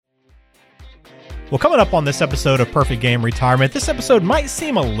Well, coming up on this episode of Perfect Game Retirement, this episode might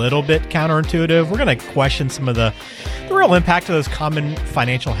seem a little bit counterintuitive. We're going to question some of the real impact of those common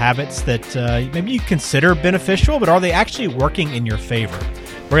financial habits that maybe you consider beneficial, but are they actually working in your favor?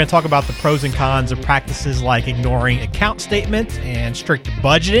 We're going to talk about the pros and cons of practices like ignoring account statements and strict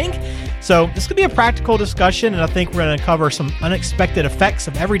budgeting. So this could be a practical discussion, and I think we're going to cover some unexpected effects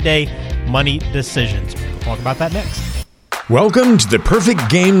of everyday money decisions. We'll talk about that next. Welcome to the Perfect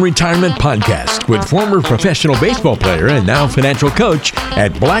Game Retirement Podcast with former professional baseball player and now financial coach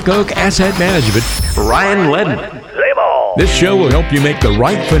at Black Oak Asset Management, Ryan Ledman. This show will help you make the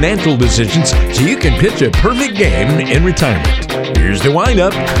right financial decisions so you can pitch a perfect game in retirement. Here's the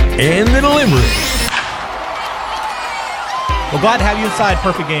windup and the delivery. Well, glad to have you inside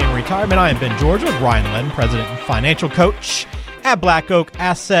Perfect Game Retirement. I am Ben George with Ryan Ledman, President and Financial Coach at Black Oak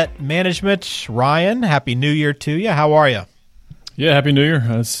Asset Management. Ryan, Happy New Year to you. How are you? Yeah, Happy New Year.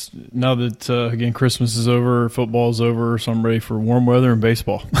 Now that, again, Christmas is over, football is over, so I'm ready for warm weather and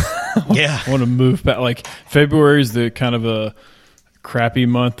baseball. Yeah. I want to move back. Like, February is the kind of a crappy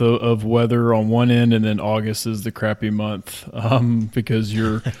month of weather on one end, and then August is the crappy month because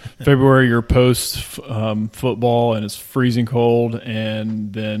February, you're post-football, and it's freezing cold,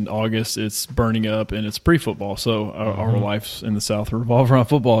 and then August, it's burning up, and it's pre-football. So our lives in the South revolve around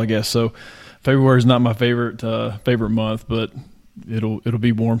football, I guess. So February is not my favorite month, but it'll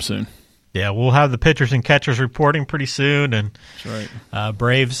be warm soon. Yeah, we'll have the pitchers and catchers reporting pretty soon, and that's right.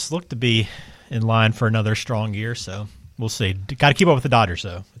 Braves look to be in line for another strong year, so we'll see. Got to keep up with the Dodgers,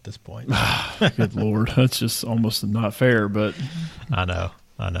 though, at this point. Good Lord, that's just almost not fair, but I know.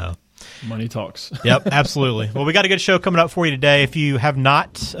 Money talks. Yep, absolutely. Well, we got a good show coming up for you today. If you have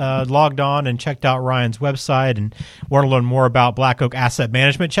not logged on and checked out Ryan's website and want to learn more about Black Oak Asset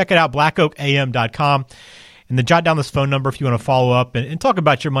Management, check it out, blackoakam.com. And then jot down this phone number if you want to follow up and talk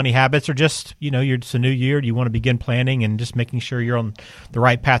about your money habits, or just, it's a new year. Do you want to begin planning and just making sure you're on the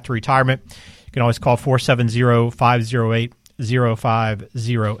right path to retirement? You can always call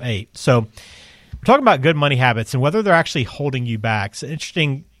 470-508-0508. So we're talking about good money habits and whether they're actually holding you back. It's an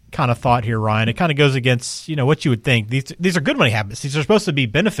interesting kind of thought here, Ryan. It kind of goes against, what you would think. These are good money habits. These are supposed to be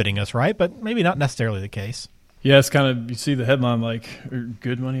benefiting us, right? But maybe not necessarily the case. Yeah, it's kind of, you see the headline like,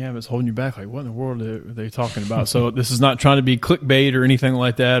 good money habits holding you back. Like, what in the world are they talking about? So this is not trying to be clickbait or anything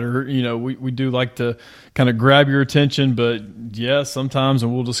like that. Or, we do like to kind of grab your attention. But, yeah, sometimes,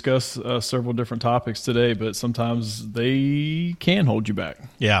 and we'll discuss several different topics today, but sometimes they can hold you back.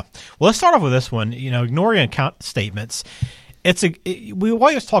 Yeah. Well, let's start off with this one. Ignoring account statements. We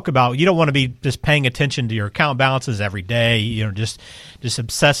always talk about you don't want to be just paying attention to your account balances every day, just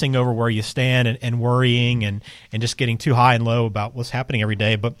obsessing over where you stand and worrying and just getting too high and low about what's happening every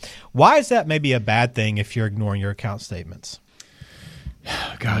day. But why is that maybe a bad thing if you're ignoring your account statements?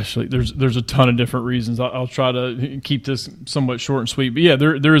 Gosh, there's a ton of different reasons. I'll try to keep this somewhat short and sweet. But yeah,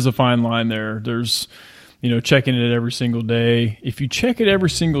 there is a fine line there. There's checking it every single day. If you check it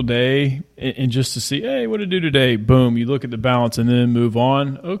every single day and just to see, hey, what did I do today? Boom, you look at the balance and then move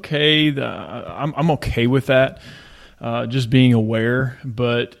on. Okay, I'm okay with that, just being aware.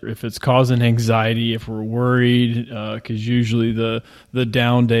 But if it's causing anxiety, if we're worried, because usually the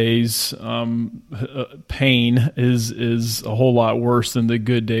down days pain is a whole lot worse than the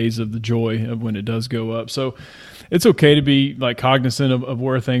good days of the joy of when it does go up. So it's okay to be like cognizant of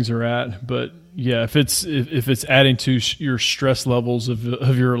where things are at, but yeah, if it's adding to your stress levels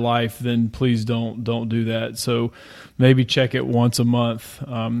of your life, then please don't do that. So maybe check it once a month.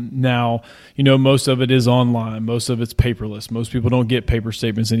 Now, most of it is online. Most of it's paperless. Most people don't get paper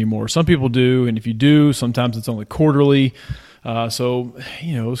statements anymore. Some people do, and if you do, sometimes it's only quarterly. So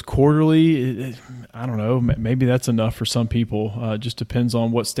it's quarterly. I don't know. Maybe that's enough for some people. It just depends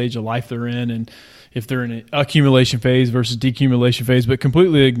on what stage of life they're in and if they're in an accumulation phase versus decumulation phase. But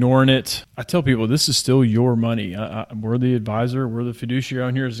completely ignoring it, I tell people this is still your money. We're the advisor. We're the fiduciary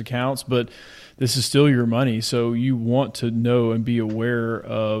on here as accounts, but this is still your money. So you want to know and be aware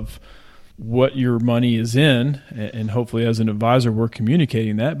of what your money is in, and hopefully as an advisor we're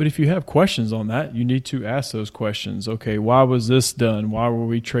communicating that. But if you have questions on that, you need to ask those questions. Okay, why was this done? Why were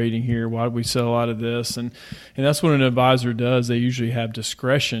we trading here? Why did we sell out of this? And that's what an advisor does. They usually have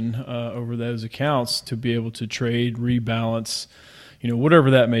discretion over those accounts to be able to trade, rebalance, whatever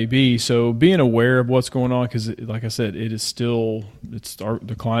that may be. So being aware of what's going on, because like I said, it's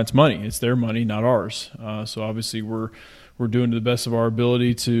the client's money. It's their money, not ours. So obviously we're doing to the best of our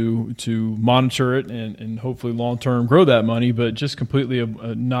ability to monitor it and hopefully long-term grow that money, but just completely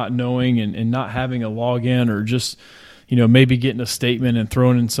not knowing and not having a login, or just, maybe getting a statement and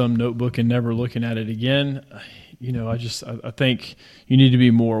throwing in some notebook and never looking at it again. I think you need to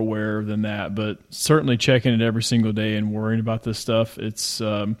be more aware than that. But certainly checking it every single day and worrying about this stuff, it's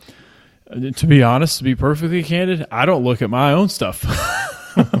to be honest, to be perfectly candid, I don't look at my own stuff.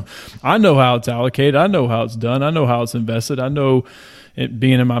 I know how it's allocated. I know how it's done. I know how it's invested. I know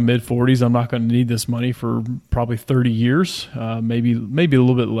being in my mid-40s, I'm not going to need this money for probably 30 years, maybe a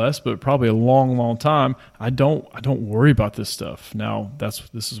little bit less, but probably a long, long time. I don't worry about this stuff. Now,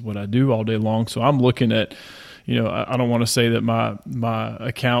 this is what I do all day long. So I'm looking at, I don't want to say that my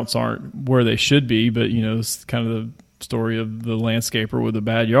accounts aren't where they should be, but it's kind of the story of the landscaper with a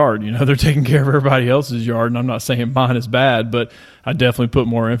bad yard. They're taking care of everybody else's yard, and I'm not saying mine is bad, but I definitely put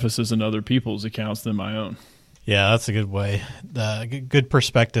more emphasis in other people's accounts than my own. Yeah, that's a good way. Good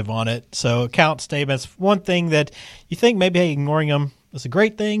perspective on it. So account statements, one thing that you think maybe ignoring them is a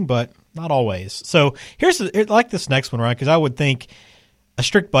great thing, but not always. So here's like this next one, right? Because I would think a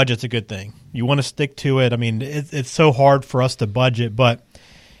strict budget's a good thing. You want to stick to it. I mean, it's so hard for us to budget, but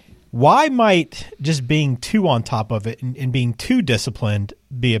why might just being too on top of it and being too disciplined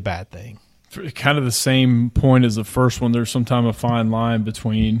be a bad thing? Kind of the same point as the first one. There's sometimes a fine line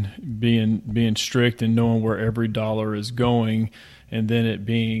between being strict and knowing where every dollar is going, and then it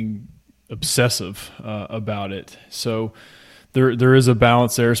being obsessive about it. So there is a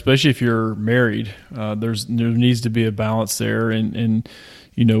balance there, especially if you're married. There needs to be a balance there, and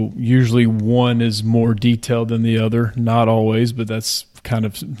usually one is more detailed than the other. Not always, but that's kind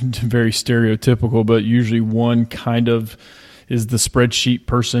of very stereotypical. But usually one kind of is the spreadsheet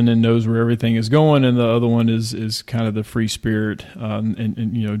person and knows where everything is going, and the other one is kind of the free spirit.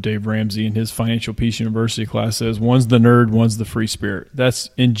 And Dave Ramsey in his Financial Peace University class says one's the nerd, one's the free spirit. That's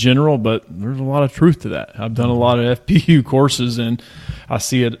in general, but there's a lot of truth to that. I've done a lot of FPU courses, and I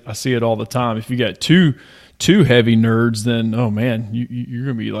see it all the time. If you got two heavy nerds, then oh man, you're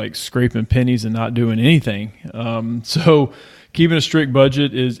gonna be like scraping pennies and not doing anything. So keeping a strict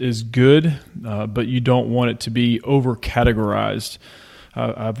budget is good, but you don't want it to be over-categorized.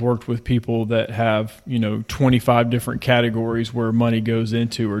 I've worked with people that have 25 different categories where money goes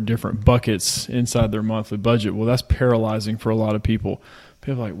into, or different buckets inside their monthly budget. Well, that's paralyzing for a lot of people.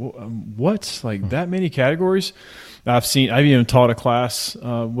 People are like, well, what? Like that many categories? I've even taught a class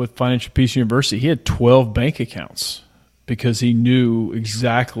with Financial Peace University. He had 12 bank accounts because he knew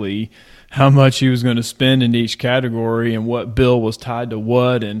exactly how much he was going to spend in each category and what bill was tied to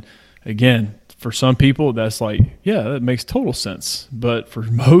what. And again, for some people, that's like, yeah, that makes total sense. But for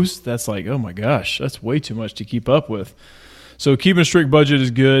most, that's like, oh my gosh, that's way too much to keep up with. So keeping a strict budget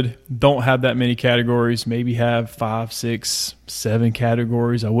is good. Don't have that many categories. Maybe have 5, 6, 7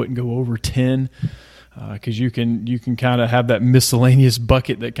 categories. I wouldn't go over 10 because you can kind of have that miscellaneous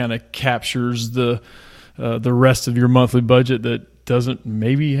bucket that kind of captures the rest of your monthly budget that doesn't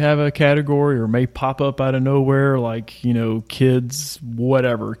maybe have a category or may pop up out of nowhere, like kids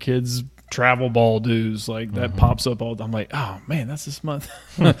travel ball dues, like that pops up all. I'm like, oh man, that's this month.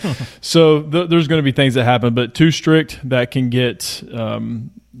 So there's going to be things that happen, but too strict, that can get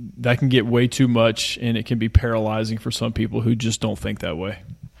way too much, and it can be paralyzing for some people who just don't think that way.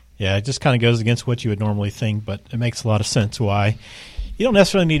 Yeah, it just kind of goes against what you would normally think, but it makes a lot of sense why you don't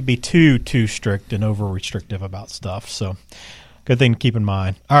necessarily need to be too strict and over restrictive about stuff. So good thing to keep in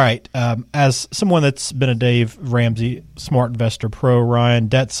mind. All right. As someone that's been a Dave Ramsey Smart Investor Pro, Ryan,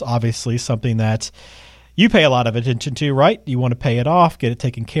 debt's obviously something that you pay a lot of attention to, right? You want to pay it off, get it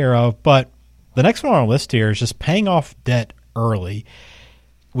taken care of. But the next one on our list here is just paying off debt early.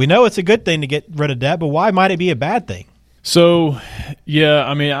 We know it's a good thing to get rid of debt, but why might it be a bad thing? So, yeah,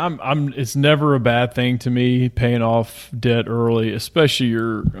 I mean, it's never a bad thing to me paying off debt early, especially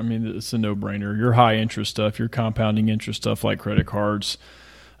it's a no-brainer. Your high interest stuff, your compounding interest stuff like credit cards,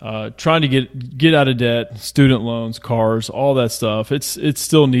 trying to get out of debt, student loans, cars, all that stuff. It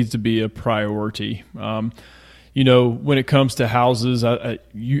still needs to be a priority. When it comes to houses, I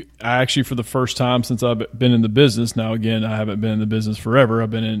actually, for the first time since I've been in the business, now again, I haven't been in the business forever. I've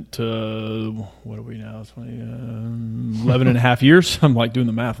been into, what are we now, 11 and a half years? I'm like doing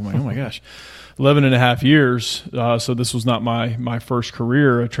the math. I'm like, oh my gosh, 11 and a half years. So this was not my first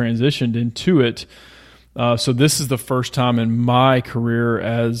career. I transitioned into it. So this is the first time in my career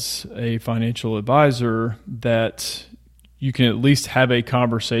as a financial advisor that you can at least have a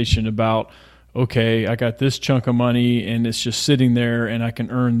conversation about, okay, I got this chunk of money and it's just sitting there and I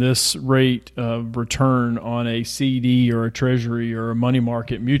can earn this rate of return on a CD or a treasury or a money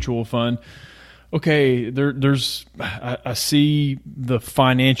market mutual fund. Okay, I see the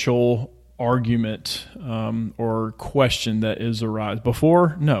financial argument or question that is arise.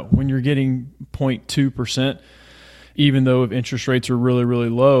 Before, no, when you're getting 0.2%, even though if interest rates are really, really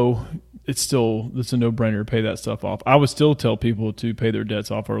low, it's a no-brainer to pay that stuff off. I would still tell people to pay their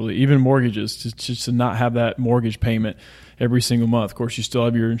debts off early, even mortgages, just to not have that mortgage payment every single month. Of course, you still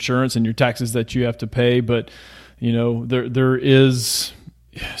have your insurance and your taxes that you have to pay, but there is,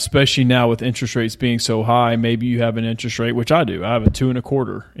 especially now with interest rates being so high, maybe you have an interest rate, which I do. I have a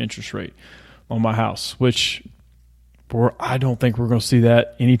 2.25% interest rate on my house, which I don't think we're going to see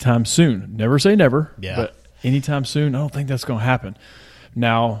that anytime soon. Never say never, but anytime soon, I don't think that's going to happen.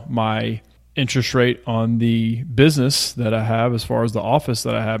 Now, my interest rate on the business that I have, as far as the office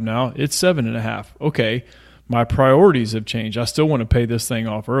that I have now, it's 7.5%. Okay, my priorities have changed. I still want to pay this thing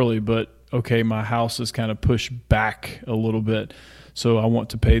off early, but okay, my house is kind of pushed back a little bit, so I want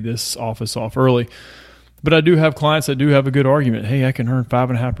to pay this office off early. But I do have clients that do have a good argument. Hey, I can earn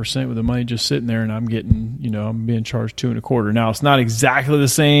 5.5% with the money just sitting there, and I'm getting, I'm being charged 2.25%. Now, it's not exactly the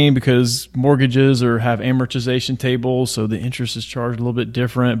same because mortgages have amortization tables, so the interest is charged a little bit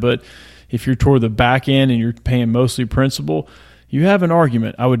different. But if you're toward the back end and you're paying mostly principal, you have an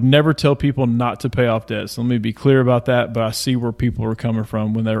argument. I would never tell people not to pay off debt. So let me be clear about that. But I see where people are coming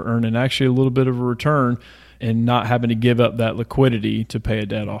from when they're earning actually a little bit of a return and not having to give up that liquidity to pay a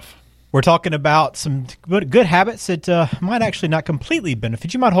debt off. We're talking about some good habits that might actually not completely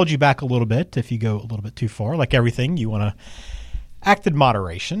benefit you, might hold you back a little bit if you go a little bit too far. Like everything, you want to act in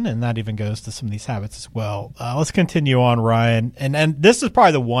moderation, and that even goes to some of these habits as well. Let's continue on, Ryan. And this is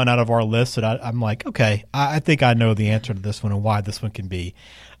probably the one out of our list that I'm like, okay, I think I know the answer to this one and why this one can be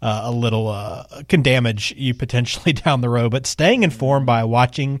a little can damage you potentially down the road. But staying informed by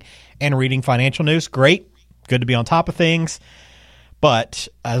watching and reading financial news, great, good to be on top of things. But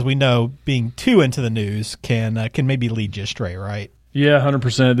as we know, being too into the news can maybe lead you astray, right? Yeah,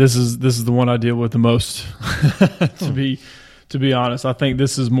 100%. This is the one I deal with the most. To be honest, I think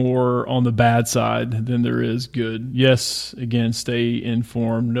this is more on the bad side than there is good. Yes, again, stay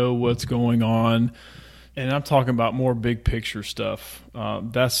informed, know what's going on, and I'm talking about more big picture stuff.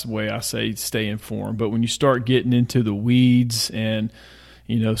 That's the way I say stay informed. But when you start getting into the weeds and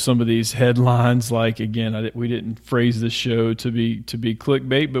some of these headlines, like, again, we didn't phrase this show to be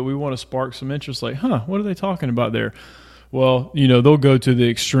clickbait, but we want to spark some interest. Like, what are they talking about there? Well, they'll go to the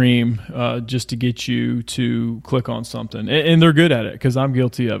extreme just to get you to click on something, and they're good at it because I'm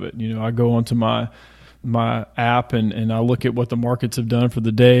guilty of it. I go onto my app and I look at what the markets have done for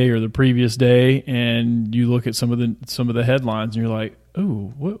the day or the previous day, and you look at some of the headlines, and you're like,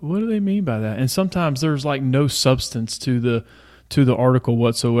 oh, what do they mean by that? And sometimes there's like no substance to the article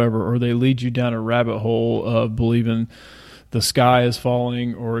whatsoever, or they lead you down a rabbit hole of believing the sky is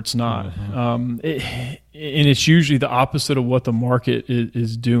falling or it's not. Mm-hmm. And it's usually the opposite of what the market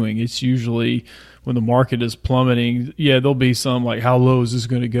is doing. It's usually when the market is plummeting, there'll be some like, how low is this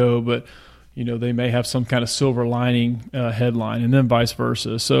going to go? But they may have some kind of silver lining headline, and then vice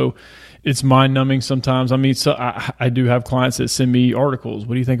versa. So it's mind-numbing sometimes. I mean, so I do have clients that send me articles.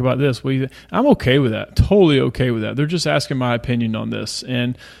 What do you think about this? I'm okay with that. Totally okay with that. They're just asking my opinion on this,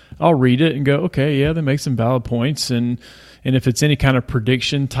 and I'll read it and go, okay, yeah, they make some valid points. And if it's any kind of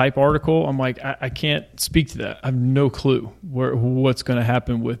prediction type article, I'm like, I can't speak to that. I have no clue what's going to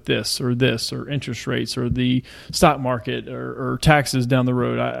happen with this or interest rates or the stock market or taxes down the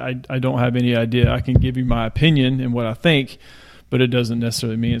road. I don't have any idea. I can give you my opinion and what I think, but it doesn't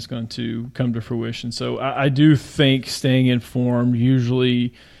necessarily mean it's going to come to fruition. So I do think staying informed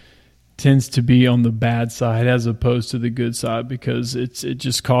usually tends to be on the bad side as opposed to the good side, because it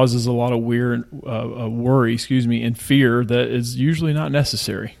just causes a lot of worry, and fear that is usually not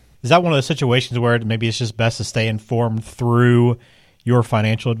necessary. Is that one of those situations where maybe it's just best to stay informed through your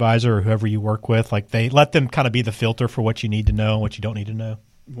financial advisor or whoever you work with? Like, they let them kind of be the filter for what you need to know and what you don't need to know?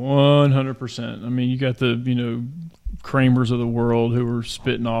 100%. I mean, you got the Kramers of the world who are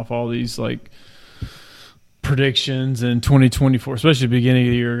spitting off all these like predictions in 2024, especially the beginning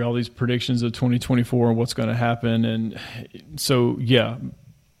of the year, all these predictions of 2024 and what's going to happen. And so,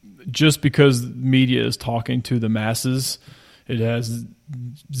 just because media is talking to the masses, it has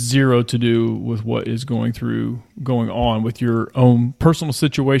zero to do with what is going on with your own personal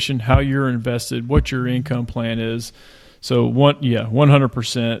situation, how you're invested, what your income plan is. So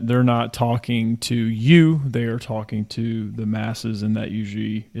 100%, they're not talking to you, they are talking to the masses, and that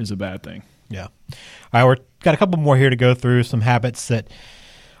usually is a bad thing. Yeah. All right, we've got a couple more here to go through, some habits that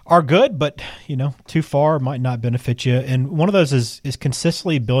are good, but too far might not benefit you. And one of those is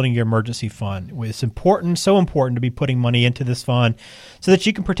consistently building your emergency fund. It's important, so important to be putting money into this fund so that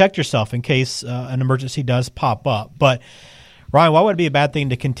you can protect yourself in case an emergency does pop up. But Ryan, why would it be a bad thing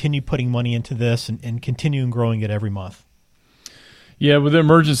to continue putting money into this and continue growing it every month? Yeah, with the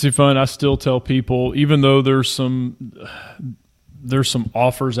emergency fund, I still tell people, even though there's some there's some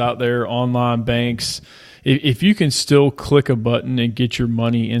offers out there, online banks. If you can still click a button and get your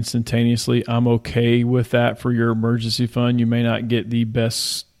money instantaneously, I'm okay with that for your emergency fund. You may not get the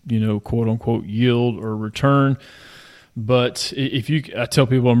best, quote unquote yield or return, but I tell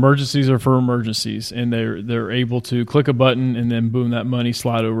people emergencies are for emergencies, and they're able to click a button and then boom, that money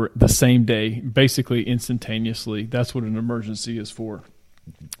slide over the same day, basically instantaneously. That's what an emergency is for.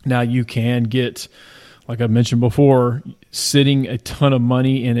 Now you can get, like I mentioned before, sitting a ton of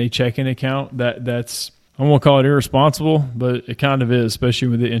money in a checking account. That's I won't call it irresponsible, but it kind of is, especially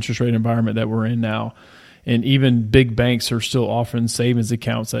with the interest rate environment that we're in now. And even big banks are still offering savings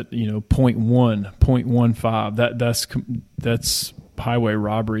accounts at 0.1, 0.15. That's highway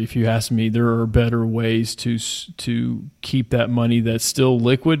robbery. If you ask me, there are better ways to keep that money that's still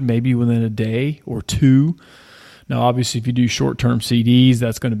liquid, maybe within a day or two. Now, obviously, if you do short-term CDs,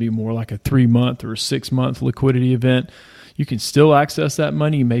 that's going to be more like a 3-month or a 6-month liquidity event. You can still access that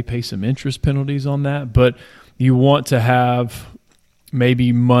money. You may pay some interest penalties on that, but you want to have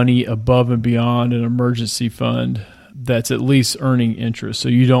maybe money above and beyond an emergency fund that's at least earning interest. So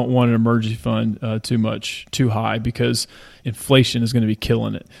you don't want an emergency fund too high, because inflation is going to be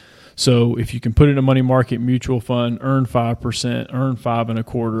killing it. So if you can put it in a money market mutual fund, earn 5%, earn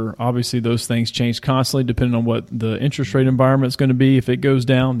 5.25%. Obviously, those things change constantly depending on what the interest rate environment is going to be. If it goes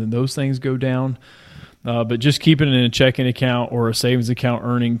down, then those things go down. But just keeping it in a checking account or a savings account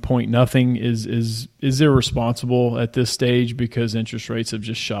earning nothing is irresponsible at this stage, because interest rates have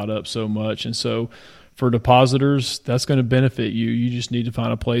just shot up so much. And so for depositors, that's going to benefit you. You just need to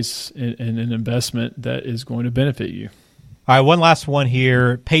find a place in an investment that is going to benefit you. All right, one last one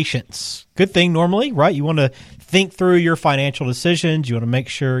here. Patience. Good thing normally, right? You want to think through your financial decisions. You want to make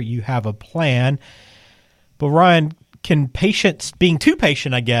sure you have a plan. But Ryan, can being too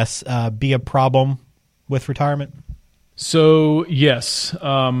patient, I guess, be a problem with retirement? So yes.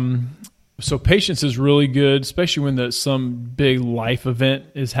 So patience is really good, especially when some big life event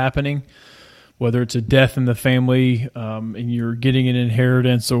is happening, whether it's a death in the family and you're getting an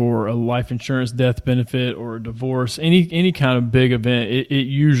inheritance, or a life insurance death benefit, or a divorce, any kind of big event. It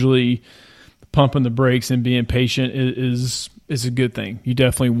usually, pumping the brakes and being patient is a good thing. You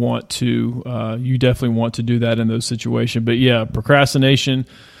definitely want to do that in those situations. But yeah, procrastination,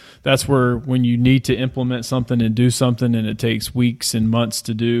 that's when you need to implement something and do something and it takes weeks and months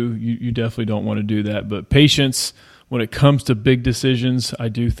to do, you definitely don't want to do that. But patience, when it comes to big decisions, I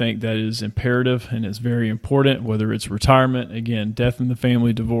do think that is imperative and is very important, whether it's retirement, again, death in the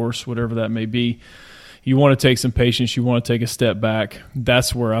family, divorce, whatever that may be. You want to take some patience. You want to take a step back.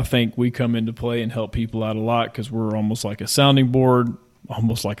 That's where I think we come into play and help people out a lot, because we're almost like a sounding board,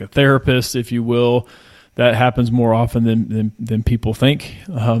 almost like a therapist, if you will. That happens more often than people think.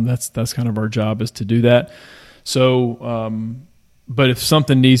 That's kind of our job, is to do that. So, but if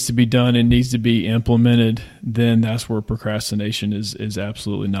something needs to be done and needs to be implemented, then that's where procrastination is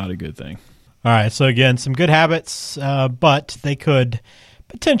absolutely not a good thing. All right. So again, some good habits, but they could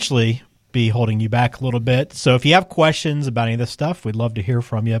potentially be holding you back a little bit. So if you have questions about any of this stuff, we'd love to hear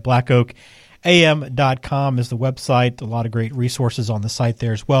from you. BlackOakAM.com is the website. A lot of great resources on the site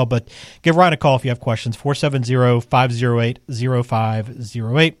there as well. But give Ryan a call if you have questions,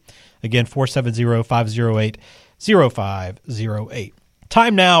 470-508-0508. Again, 470-508-0508.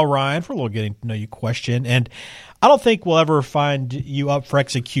 Time now, Ryan, for a little getting to know you question. And I don't think we'll ever find you up for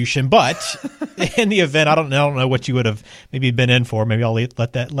execution, but in the event, I don't know what you would have maybe been in for. Maybe I'll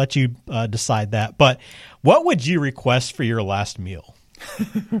let you decide that. But what would you request for your last meal?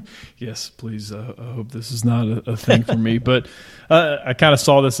 Yes, please. I hope this is not a thing for me, but I kind of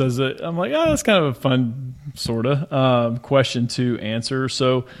saw this as I'm like, that's kind of a fun sort of question to answer.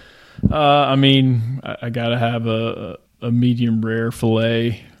 So, I got to have a medium rare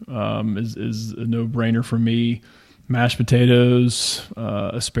filet is a no-brainer for me. Mashed potatoes,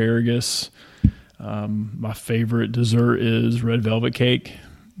 asparagus. My favorite dessert is red velvet cake.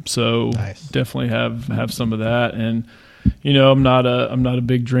 So nice. Definitely have some of that. And I'm not a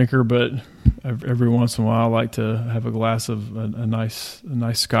big drinker, but every once in a while I like to have a glass of a nice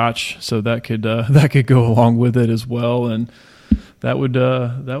scotch. So that could go along with it as well. And that would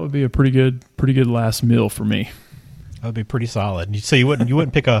be a pretty good last meal for me. That would be pretty solid. So you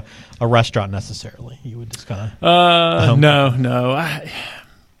wouldn't pick a restaurant necessarily. You would just kind of no.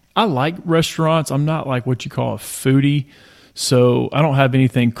 I like restaurants. I'm not like what you call a foodie, so I don't have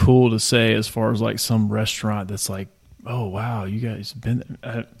anything cool to say as far as like some restaurant that's like, oh wow, you guys been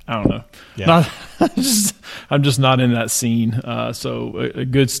there? I don't know. Yeah. I'm just not in that scene. So a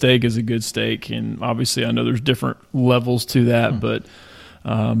good steak is a good steak, and obviously I know there's different levels to that, but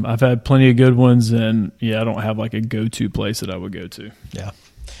I've had plenty of good ones, and I don't have like a go-to place that I would go to. Yeah.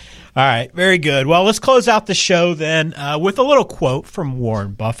 All right, very good. Well, let's close out the show then with a little quote from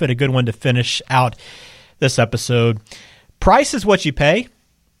Warren Buffett, a good one to finish out this episode. Price is what you pay,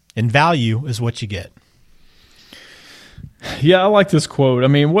 and value is what you get. Yeah, I like this quote. I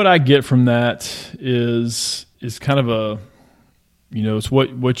mean, what I get from that is kind of a, it's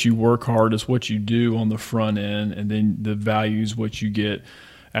what you work hard, is what you do on the front end, and then the value is what you get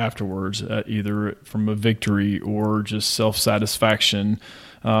afterwards, either from a victory or just self-satisfaction.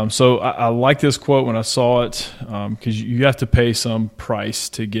 So I like this quote when I saw it, because you have to pay some price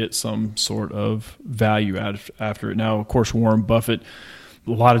to get some sort of value after it. Now, of course, Warren Buffett,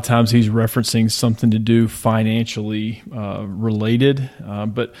 a lot of times he's referencing something to do financially related,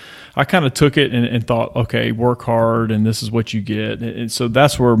 but I kind of took it and thought, okay, work hard and this is what you get. And so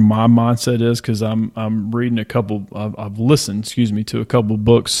that's where my mindset is, because I'm reading I've listened to a couple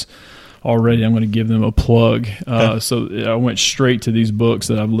books already. I'm going to give them a plug. So I went straight to these books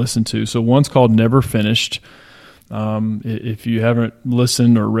that I've listened to. So one's called Never Finished. If you haven't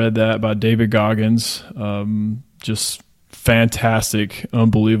listened or read that, by David Goggins, just fantastic,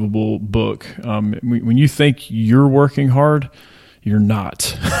 unbelievable book. When you think you're working hard, you're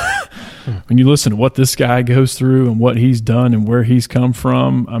not. When you listen to what this guy goes through and what he's done and where he's come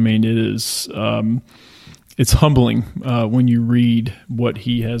from, I mean, it is, it's humbling when you read what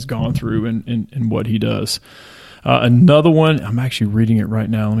he has gone through and what he does. Another one, I'm actually reading it right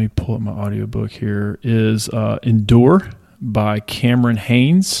now. Let me pull up my audiobook here, is Endure by Cameron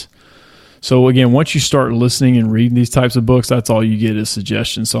Hanes. So again, once you start listening and reading these types of books, that's all you get is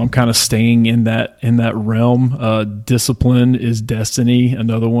suggestions. So I'm kind of staying in that realm. Discipline is Destiny,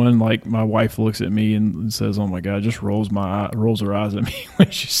 another one. Like, my wife looks at me and says, "Oh my God," just rolls her eyes at me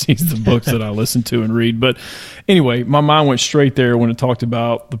when she sees the books that I listen to and read. But anyway, my mind went straight there when it talked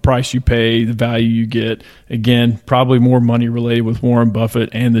about the price you pay, the value you get. Again, probably more money related with Warren Buffett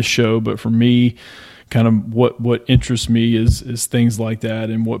and the show, but for me, kind of what interests me is things like that,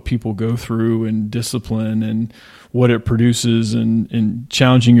 and what people go through, and discipline, and what it produces, and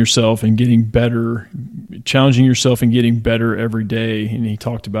challenging yourself and getting better every day. And he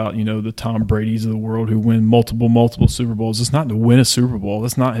talked about, the Tom Brady's of the world who win multiple Super Bowls. It's not to win a Super Bowl.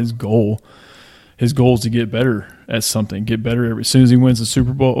 That's not his goal. His goal is to get better at something, get better as soon as he wins the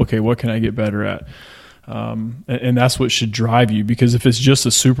Super Bowl. Okay, what can I get better at? And that's what should drive you, because if it's just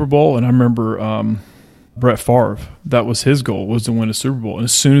a Super Bowl, and I remember, Brett Favre, that was his goal, was to win a Super Bowl. And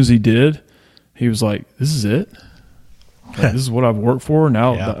as soon as he did, he was like, "This is it. Like, this is what I've worked for.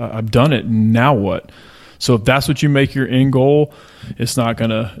 Now I've done it. Now what?" So if that's what you make your end goal, it's not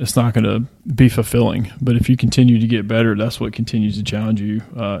gonna be fulfilling. But if you continue to get better, that's what continues to challenge you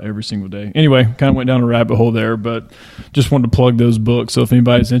every single day. Anyway, kind of went down a rabbit hole there, but just wanted to plug those books. So if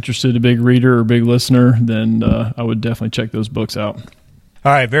anybody's interested, a big reader or a big listener, then I would definitely check those books out.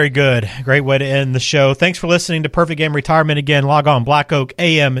 All right, very good. Great way to end the show. Thanks for listening to Perfect Game Retirement. Again, log on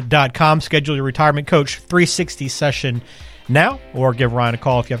blackoakam.com. Schedule your Retirement Coach 360 session now, or give Ryan a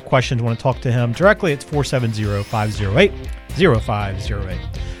call if you have questions, want to talk to him directly. It's 470-508-0508.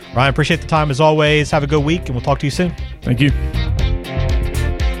 Ryan, appreciate the time as always. Have a good week, and we'll talk to you soon. Thank you.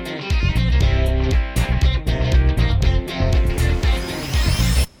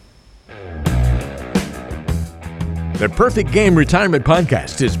 The Perfect Game Retirement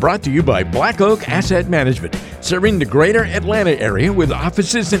Podcast is brought to you by Black Oak Asset Management, serving the greater Atlanta area with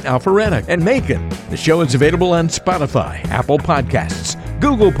offices in Alpharetta and Macon. The show is available on Spotify, Apple Podcasts,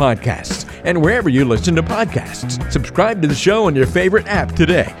 Google Podcasts, and wherever you listen to podcasts. Subscribe to the show on your favorite app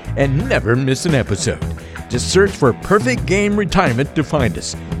today and never miss an episode. Just search for Perfect Game Retirement to find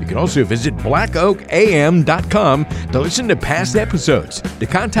us. You can also visit blackoakam.com to listen to past episodes, to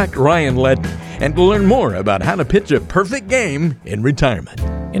contact Ryan Ledden, and to learn more about how to pitch a perfect game in retirement.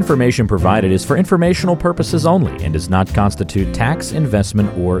 Information provided is for informational purposes only and does not constitute tax,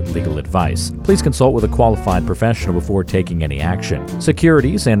 investment, or legal advice. Please consult with a qualified professional before taking any action.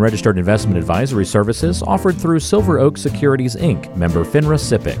 Securities and registered investment advisory services offered through Silver Oak Securities, Inc., member FINRA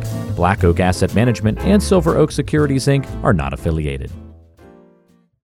SIPC. Black Oak Asset Management and Silver Oak Securities, Inc. are not affiliated.